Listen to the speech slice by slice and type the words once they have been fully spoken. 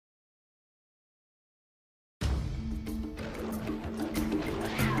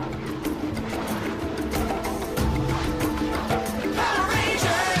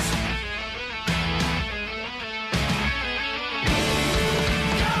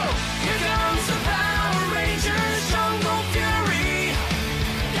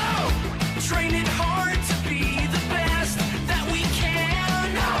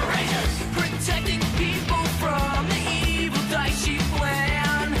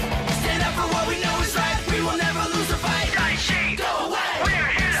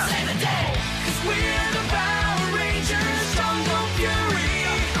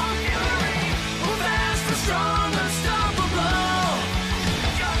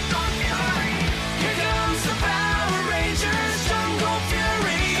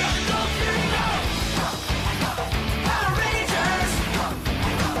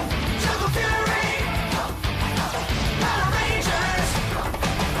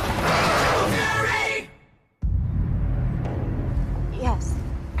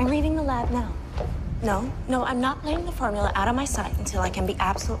No. No, I'm not letting the formula out of my sight until I can be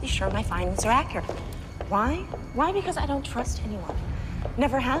absolutely sure my findings are accurate. Why? Why? Because I don't trust anyone.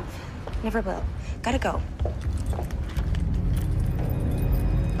 Never have, never will. Gotta go.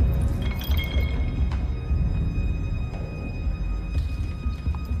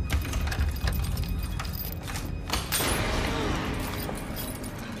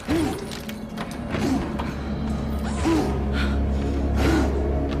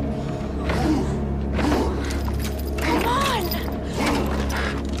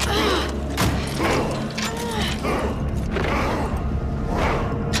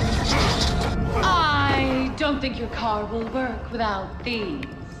 I don't think your car will work without these.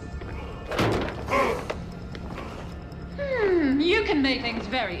 You can make things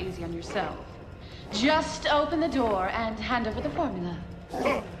very easy on yourself. Just open the door and hand over the formula.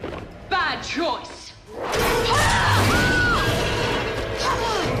 Bad choice.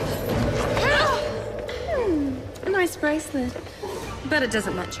 Nice bracelet. But it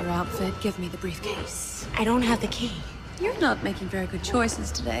doesn't match your outfit. Give me the briefcase. I don't have the key. You're not making very good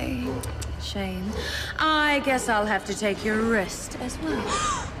choices today. Shame. I guess I'll have to take your wrist as well.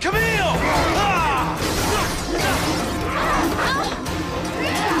 Camille!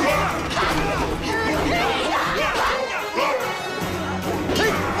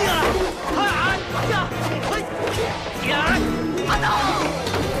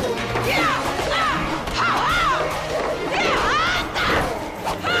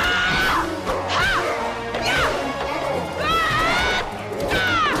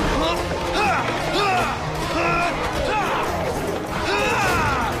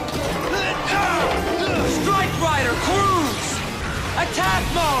 Attack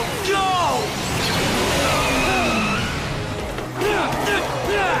mode, go!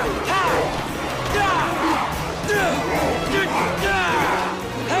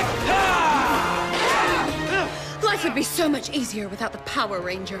 Life would be so much easier without the Power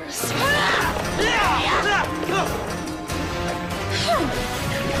Rangers.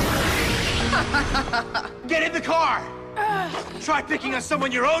 Get in the car! Try picking on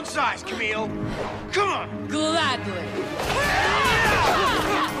someone your own size, Camille. Come on! Gladly.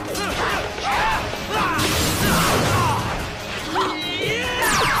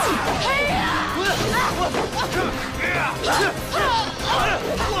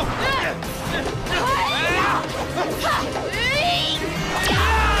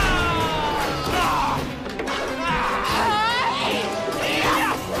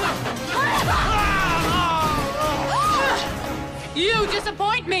 You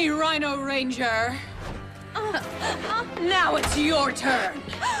disappoint me, Rhino Ranger. Now it's your turn.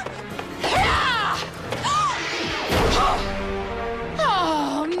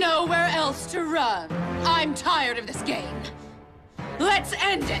 Oh, nowhere else to run. I'm tired of this game. Let's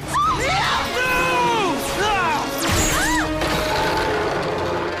end it.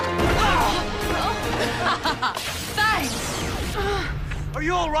 Thanks. Are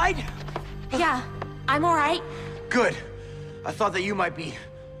you all right? Yeah, I'm all right. Good. I thought that you might be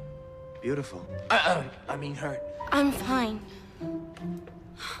beautiful. I mean hurt. I'm fine.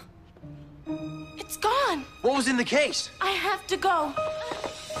 It's gone. What was in the case? I have to go.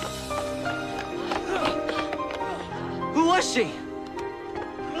 Who was she?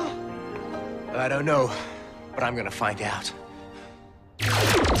 I don't know, but I'm gonna find out.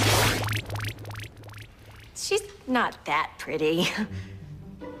 She's not that pretty.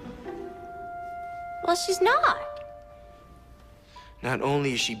 Well, she's not. Not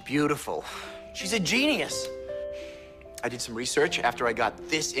only is she beautiful, she's a genius. I did some research after I got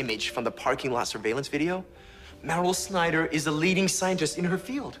this image from the parking lot surveillance video. Maryl Snyder is a leading scientist in her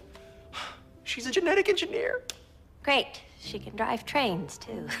field. She's a genetic engineer. Great. She can drive trains,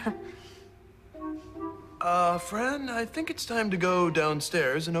 too. Fran, I think it's time to go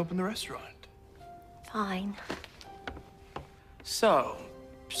downstairs and open the restaurant. Fine. So,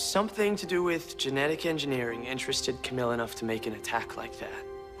 something to do with genetic engineering interested Camille enough to make an attack like that.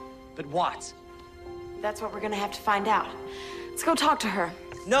 But what? That's what we're gonna have to find out. Let's go talk to her.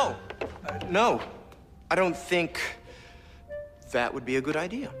 No. No. I don't think that would be a good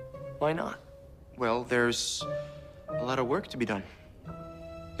idea. Why not? Well, there's a lot of work to be done.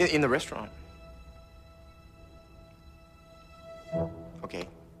 In the restaurant. Okay,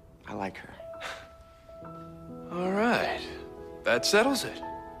 I like her. All right. That settles it.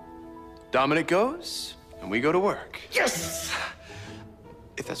 Dominic goes, and we go to work. Yes!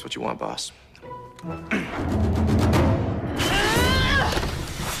 If that's what you want, boss.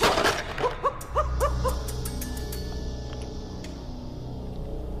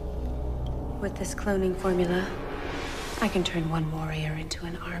 With this cloning formula, I can turn one warrior into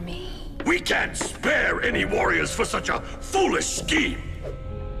an army. We can't spare any warriors for such a foolish scheme!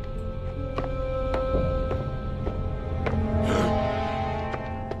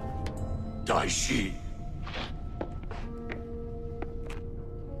 Daishi.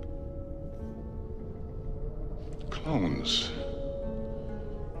 Clones.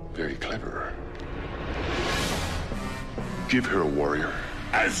 Very clever. Give her a warrior.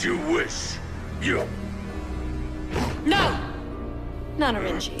 As you wish. You. No! Not a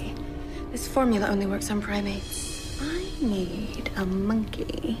Rinji. This formula only works on primates. I need a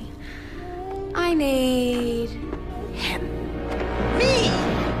monkey. I need him. Me!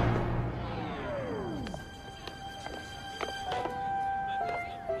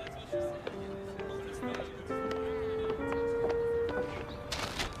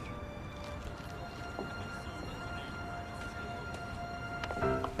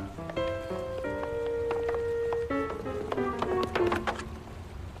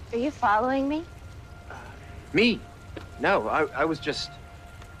 Are you following me? Me? No, I was just...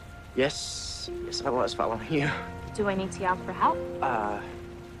 Yes, I was following you. Do I need to yell for help?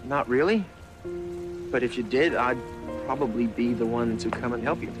 Not really. But if you did, I'd probably be the one to come and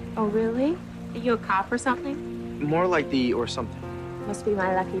help you. Oh, really? Are you a cop or something? More like the or something. Must be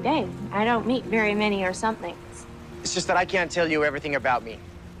my lucky day. I don't meet very many or somethings. It's just that I can't tell you everything about me.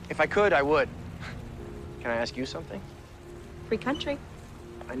 If I could, I would. Can I ask you something? Free country.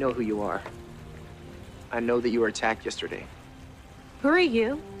 I know who you are. I know that you were attacked yesterday. Who are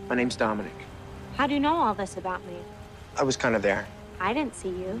you? My name's Dominic. How do you know all this about me? I was kind of there. I didn't see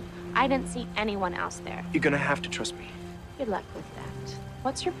you. I didn't see anyone else there. You're gonna have to trust me. Good luck with that.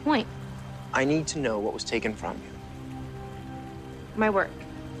 What's your point? I need to know what was taken from you. My work.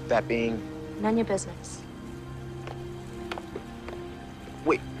 That being... None of your business.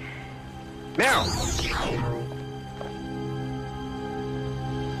 Wait. Maryl!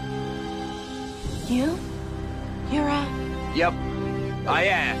 You? You're a... Yep, I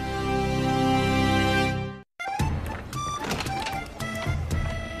am.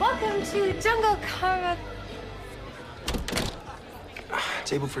 Welcome to Jungle Karma.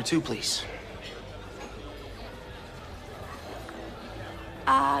 Table for two, please.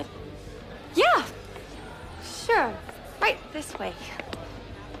 Yeah. Sure. Right this way.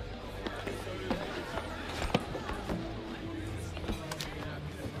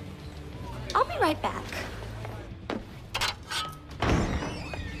 I'll be right back.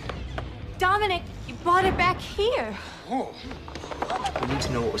 Dominic, you brought it back here. Oh. We need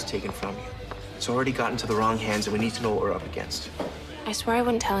to know what was taken from you. It's already gotten to the wrong hands, and we need to know what we're up against. I swear I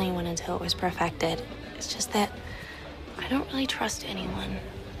wouldn't tell anyone until it was perfected. It's just that I don't really trust anyone.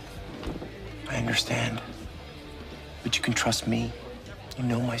 I understand. But you can trust me. You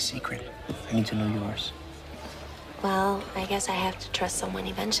know my secret. I need to know yours. Well, I guess I have to trust someone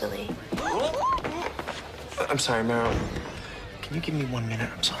eventually. I'm sorry, Maryl. Can you give me 1 minute?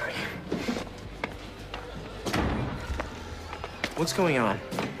 I'm sorry. What's going on?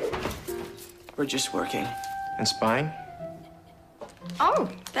 We're just working. And spying? Oh,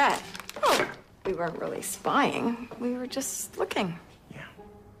 that. Oh, we weren't really spying. We were just looking. Yeah.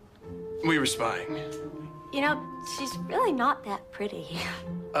 We were spying. You know, she's really not that pretty.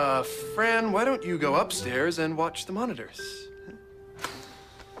 Fran, why don't you go upstairs and watch the monitors?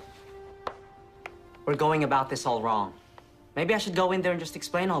 We're going about this all wrong. Maybe I should go in there and just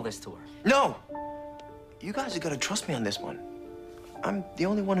explain all this to her. No! You guys have got to trust me on this one. I'm the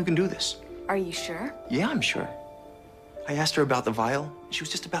only one who can do this. Are you sure? Yeah, I'm sure. I asked her about the vial. She was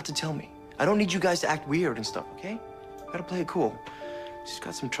just about to tell me. I don't need you guys to act weird and stuff, okay? Gotta play it cool. She's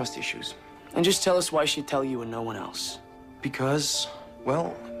got some trust issues. And just tell us why she'd tell you and no one else. Because,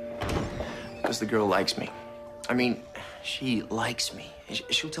 well, because the girl likes me. I mean, she likes me.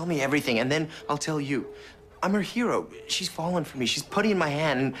 She'll tell me everything, and then I'll tell you. I'm her hero. She's fallen for me. She's putty in my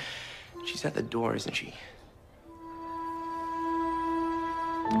hand, and she's at the door, isn't she?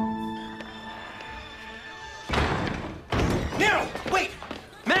 Meryl, wait!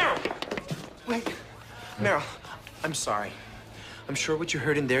 Meryl! Wait. Meryl, I'm sorry. I'm sure what you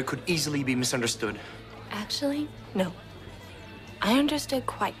heard in there could easily be misunderstood. Actually, no. I understood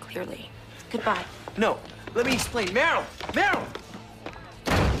quite clearly. Goodbye. No, let me explain. Meryl! Meryl!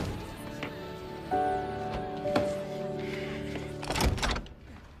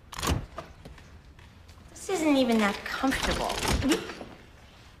 This isn't even that comfortable.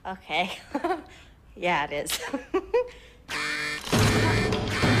 Okay. Yeah, it is.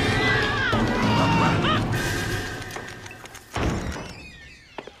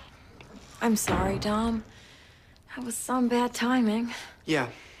 I'm sorry, Dom. That was some bad timing. Yeah.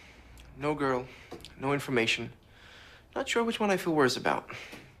 No girl, no information. Not sure which one I feel worse about.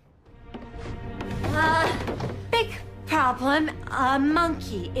 Big problem. A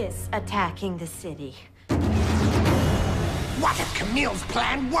monkey is attacking the city. What if Camille's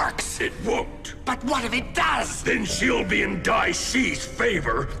plan works? It won't. But what if it does? Then she'll be in Dai Shi's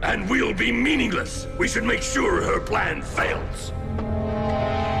favor, and we'll be meaningless. We should make sure her plan fails.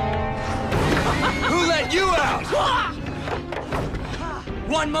 Who let you out?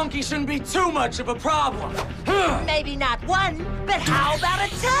 One monkey shouldn't be too much of a problem. Maybe not one, but how about a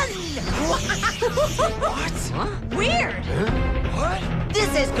ton? What? Huh? Weird. What? This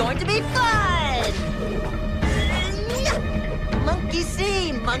is going to be fun. Monkey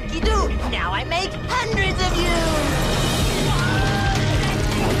see, monkey do. Now I make hundreds of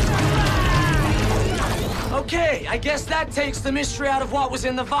you. Okay, I guess that takes the mystery out of what was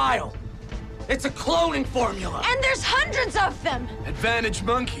in the vial. It's a cloning formula. And there's hundreds of them! Advantage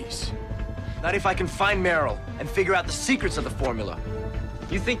monkeys. Not if I can find Maryl and figure out the secrets of the formula.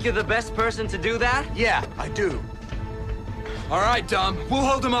 You think you're the best person to do that? Yeah, I do. All right, Dom. We'll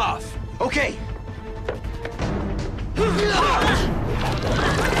hold them off. Okay.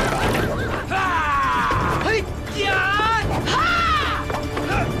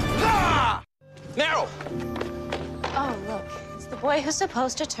 Maryl! Oh, look. It's the boy who's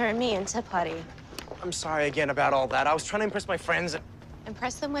supposed to turn me into putty. I'm sorry again about all that. I was trying to impress my friends.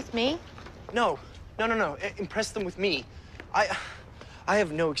 Impress them with me? No. Impress them with me. I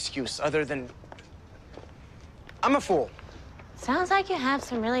have no excuse other than... I'm a fool. Sounds like you have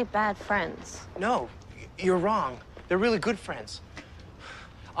some really bad friends. No, you're wrong. They're really good friends.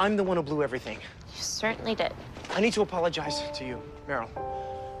 I'm the one who blew everything. You certainly did. I need to apologize to you, Maryl.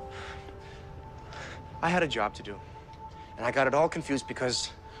 I had a job to do, and I got it all confused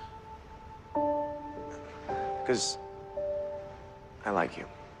because I like you.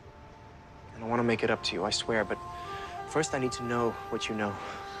 And I want to make it up to you, I swear, but first I need to know what you know.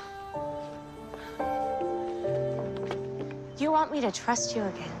 You want me to trust you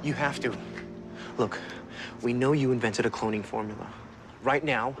again? You have to. Look, we know you invented a cloning formula. Right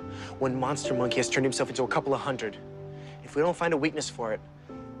now, one monster monkey has turned himself into a couple of hundred. If we don't find a weakness for it,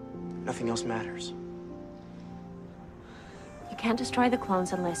 nothing else matters. You can't destroy the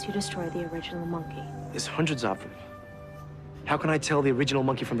clones unless you destroy the original monkey. There's hundreds of them. How can I tell the original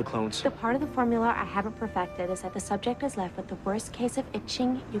monkey from the clones? The part of the formula I haven't perfected is that the subject is left with the worst case of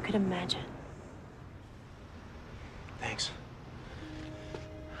itching you could imagine. Thanks.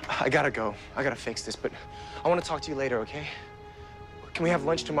 I gotta go. I gotta fix this, but I want to talk to you later, okay? Can we have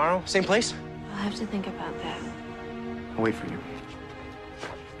lunch tomorrow? Same place? I'll have to think about that. I'll wait for you.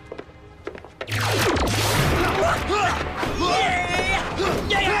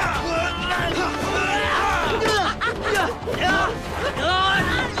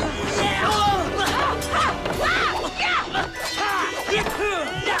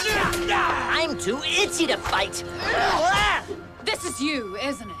 I'm too itchy to fight. This is you,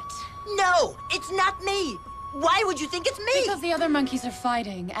 isn't it? No, it's not me. Why would you think it's me? Because the other monkeys are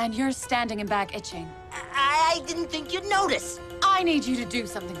fighting, and you're standing in back itching. I didn't think you'd notice. I need you to do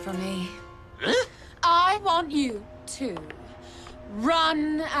something for me. Huh? I want you to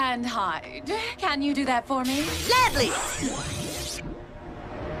run and hide. Can you do that for me? Gladly.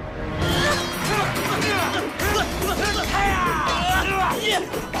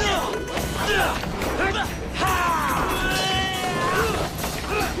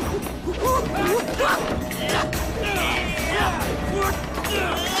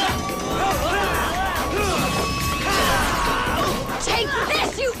 Take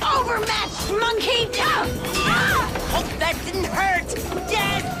this, you overmatched monkey! Hope that didn't hurt.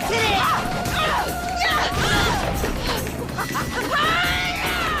 Dad, hit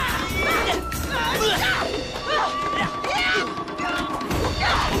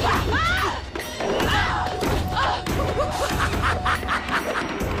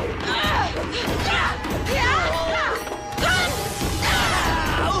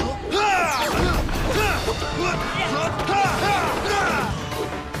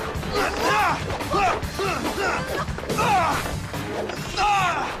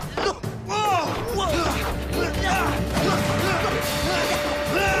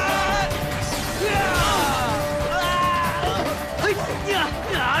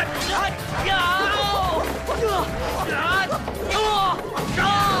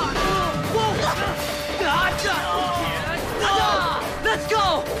Let's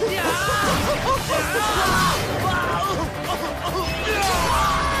go!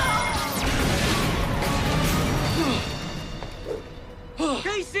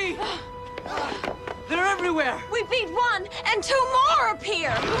 Casey! They're everywhere! We beat one, and two more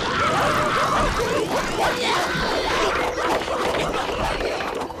appear!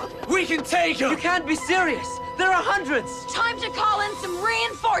 take him! You can't be serious! There are hundreds! Time to call in some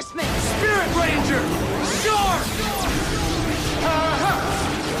reinforcements! Spirit Ranger! Shark!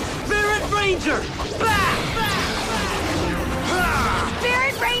 Spirit Ranger! Back!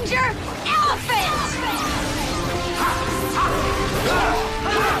 Spirit Ranger, elephant!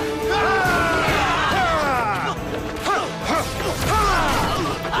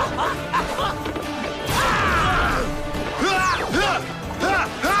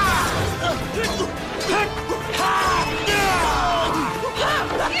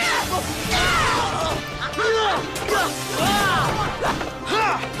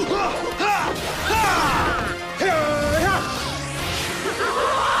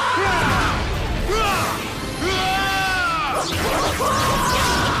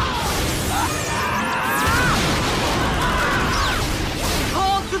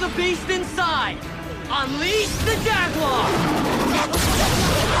 Call to the beast inside! Unleash the jaguar!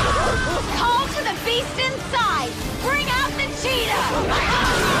 Call to the beast inside! Bring out the cheetah!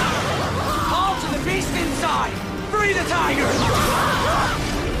 Call to the beast inside! Free the tiger!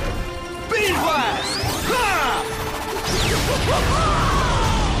 Beam blast!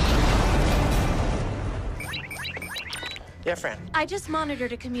 Yeah, Fran. I just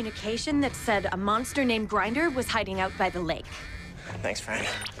monitored a communication that said a monster named Grinder was hiding out by the lake. Thanks, Fran.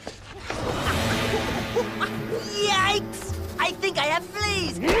 Yikes! I think I have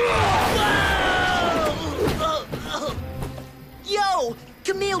fleas! Yo!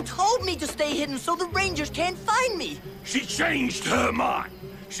 Camille told me to stay hidden so the Rangers can't find me! She changed her mind.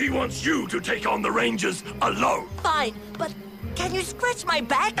 She wants you to take on the Rangers alone. Fine, but can you scratch my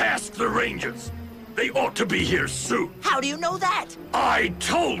back? Ask the Rangers. They ought to be here soon. How do you know that? I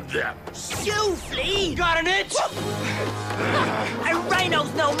told them. You flea! Got an itch? A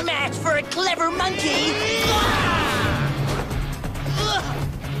rhino's no match for a clever monkey!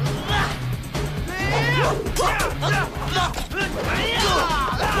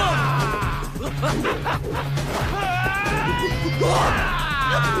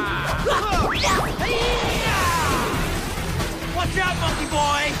 Watch out, monkey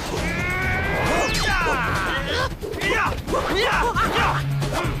boy!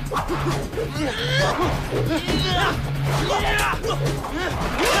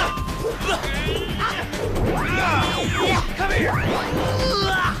 Come here!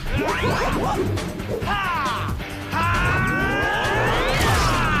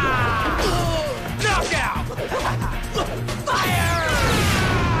 Knockout! Fire!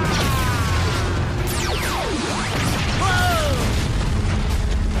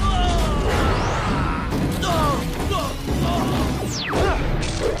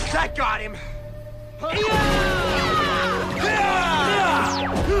 That got him!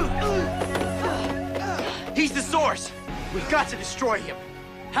 He's the source. We've got to destroy him.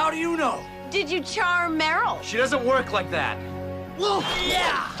 How do you know? Did you charm Maryl? She doesn't work like that.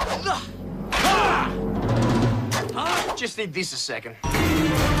 Just need this a second.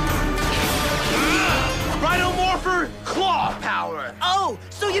 Rhino Morpher Claw Power! Oh,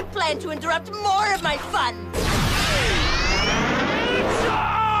 so you plan to interrupt more of my fun!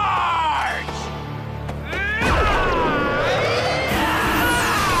 Charge!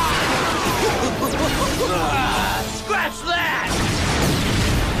 Scratch that!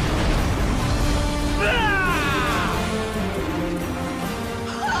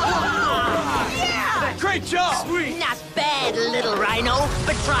 Yeah! Great job! Sweet! Not bad, little rhino,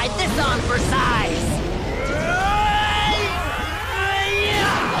 but try this on for size!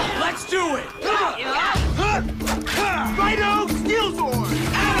 Let's do it! Rhino Steel Sword!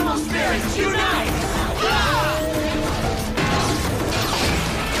 Animal spirits unite!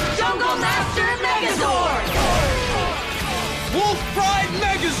 Jungle Master Megazord! Wolf Pride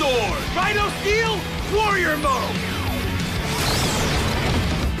Megazord! Rhino Steel Warrior Mode!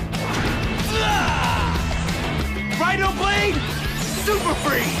 Rhino Blade Super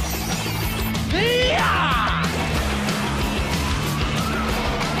Freeze!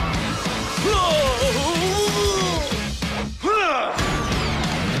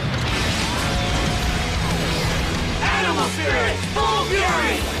 Animal Spirit! Full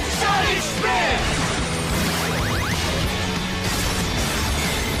Fury! Sonic Spin!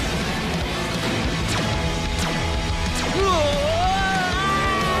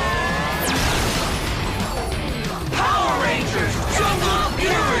 Power Rangers! Jungle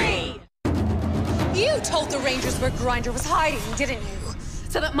Fury! You told the Rangers where Grinder was hiding, didn't you?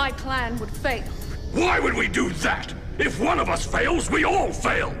 So that my plan would fail. Why would we do that? If one of us fails, we all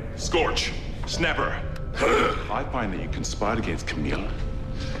fail. Scorch, Snapper. If I find that you conspired against Camille,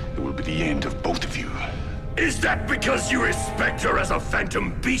 it will be the end of both of you. Is that because you respect her as a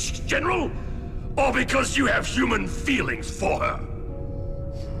phantom beast, General? Or because you have human feelings for her?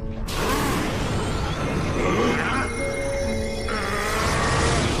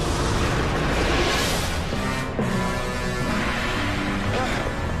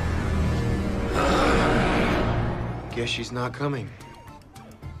 Guess she's not coming.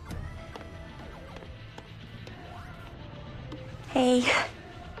 Hey.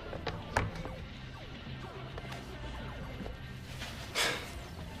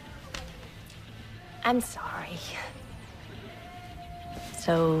 I'm sorry.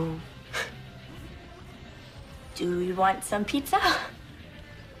 So, do you want some pizza?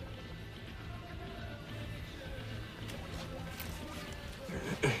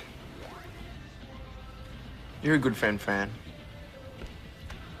 You're a good friend, Fran.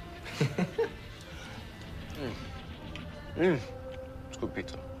 It's good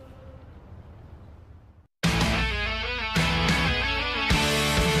pizza.